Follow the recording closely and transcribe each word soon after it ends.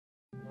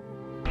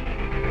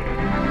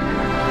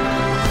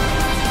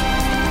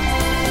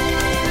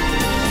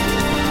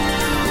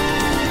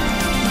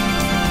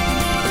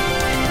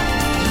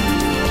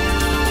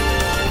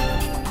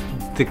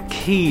The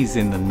key's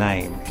in the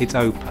name. It's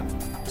open.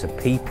 To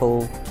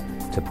people,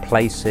 to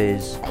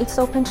places. It's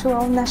open to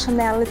all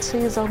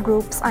nationalities or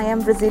groups. I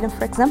am Brazilian,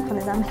 for example,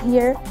 and I'm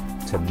here.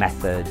 To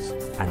methods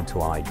and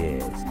to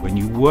ideas. When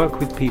you work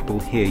with people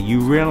here, you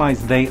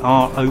realize they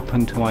are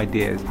open to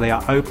ideas. They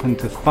are open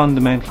to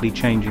fundamentally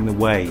changing the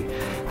way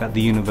that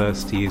the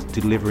university is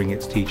delivering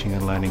its teaching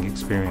and learning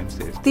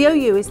experiences. The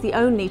OU is the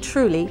only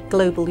truly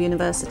global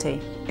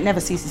university. It never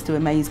ceases to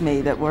amaze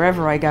me that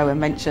wherever I go and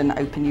mention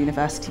Open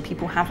University,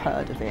 people have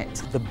heard of it.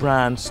 The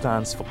brand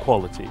stands for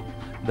quality.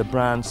 The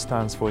brand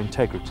stands for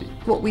integrity.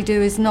 What we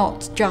do is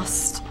not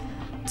just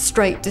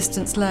straight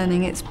distance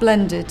learning, it's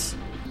blended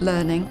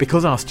learning.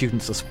 Because our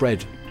students are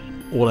spread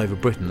all over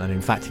Britain and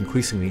in fact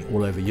increasingly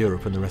all over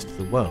Europe and the rest of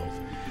the world,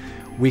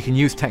 we can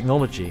use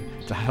technology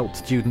to help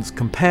students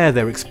compare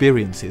their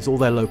experiences, all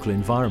their local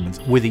environments,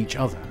 with each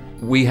other.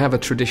 We have a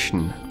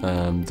tradition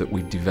that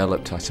we've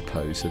developed, I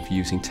suppose, of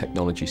using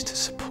technologies to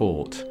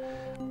support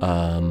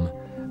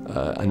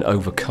and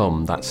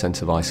overcome that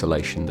sense of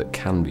isolation that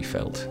can be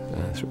felt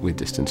with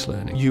distance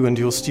learning. You and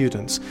your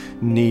students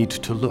need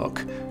to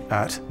look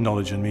at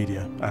knowledge and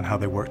media and how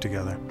they work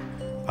together.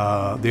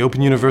 The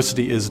Open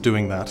University is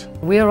doing that.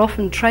 We are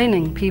often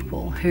training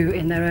people who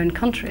in their own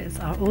countries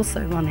are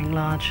also running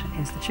large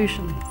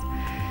institutions.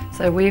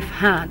 So we've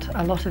had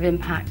a lot of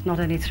impact not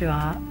only through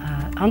our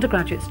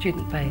undergraduate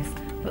student base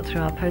but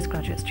through our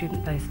postgraduate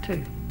student base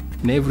too.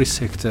 In every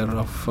sector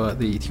of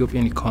the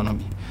Ethiopian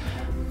economy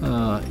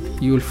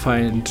you will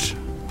find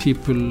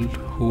people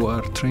who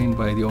are trained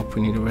by the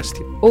Open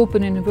University.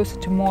 Open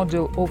University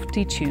model of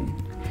teaching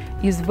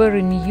is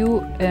very new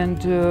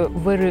and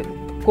very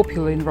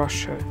popular in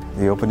Russia.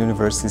 The Open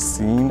University is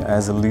seen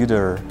as a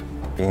leader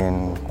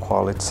in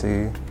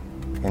quality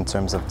in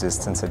terms of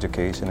distance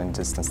education and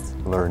distance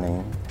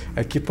learning.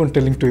 I keep on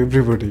telling to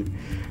everybody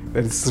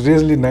that it's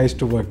really nice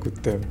to work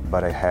with them.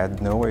 But I had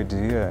no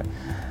idea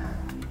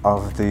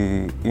of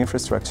the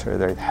infrastructure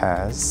that it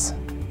has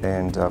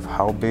and of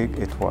how big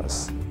it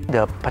was.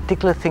 The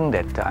particular thing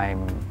that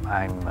I'm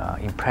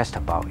impressed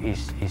about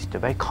is the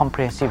very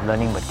comprehensive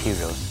learning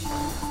materials.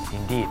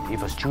 Indeed,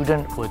 if a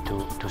student were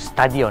to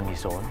study on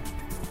his own,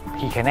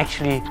 he can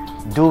actually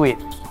do it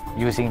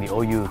using the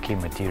OU-UK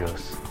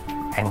materials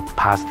and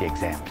pass the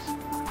exams.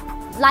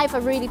 Life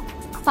is really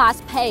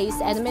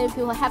fast-paced and many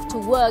people have to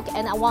work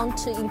and want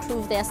to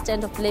improve their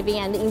standard of living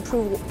and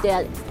improve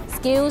their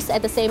skills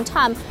at the same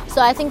time.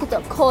 So I think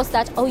the course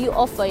that OU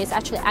offer is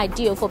actually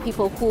ideal for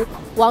people who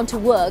want to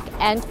work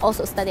and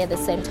also study at the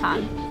same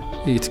time.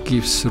 It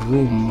gives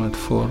room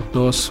for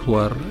those who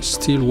are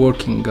still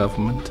working in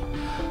government,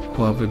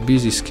 who have a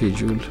busy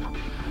schedule,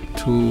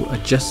 to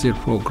adjust their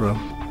program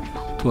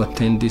to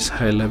attend this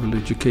high-level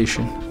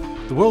education.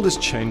 The world is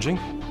changing.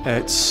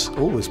 It's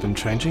always been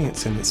changing,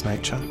 it's in its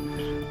nature.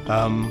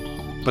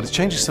 But it's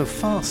changing so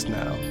fast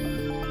now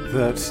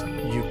that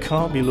you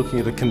can't be looking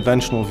at a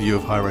conventional view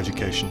of higher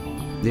education.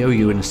 The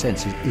OU, in a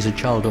sense, is a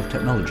child of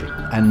technology.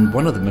 And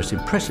one of the most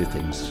impressive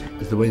things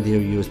is the way the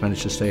OU has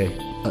managed to stay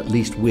at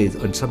least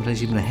with, and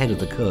sometimes even ahead of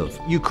the curve.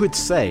 You could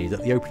say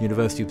that the Open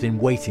University has been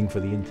waiting for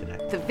the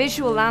internet. The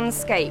visual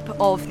landscape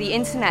of the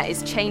internet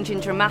is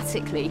changing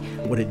dramatically.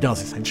 What it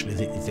does, essentially,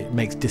 is it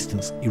makes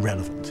distance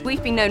irrelevant.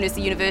 We've been known as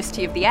the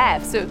University of the Air,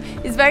 so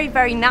it's very,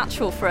 very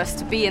natural for us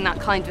to be in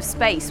that kind of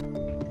space.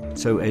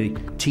 So a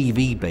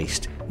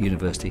TV-based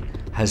university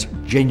has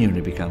genuinely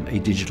become a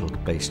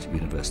digital-based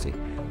university.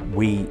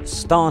 We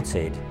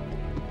started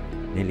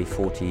nearly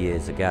 40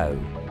 years ago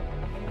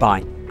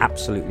by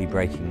absolutely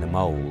breaking the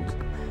mould.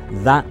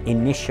 That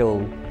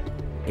initial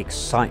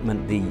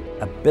excitement, the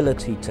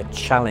ability to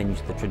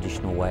challenge the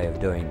traditional way of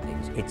doing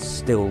things, it's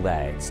still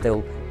there. It's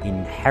still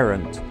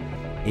inherent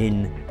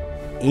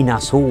in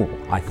us all,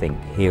 I think,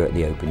 here at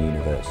the Open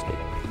University.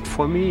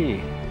 For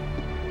me,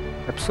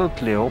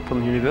 absolutely,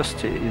 Open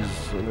University is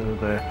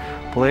the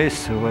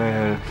place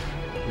where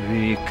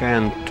we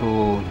can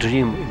to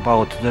dream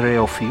about the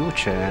real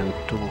future and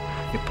to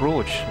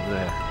approach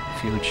the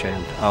future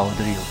and our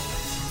dreams.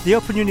 The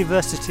Open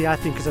University, I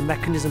think, is a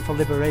mechanism for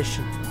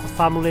liberation, for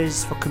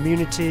families, for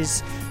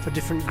communities, for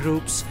different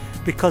groups,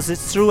 because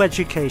it's through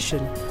education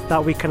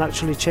that we can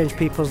actually change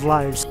people's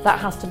lives. That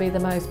has to be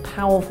the most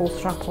powerful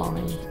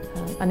strapline,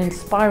 an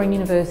inspiring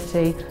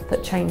university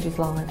that changes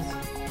lives.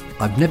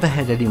 I've never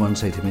had anyone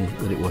say to me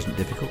that it wasn't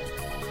difficult,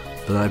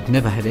 but I've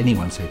never had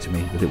anyone say to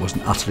me that it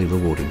wasn't utterly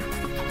rewarding.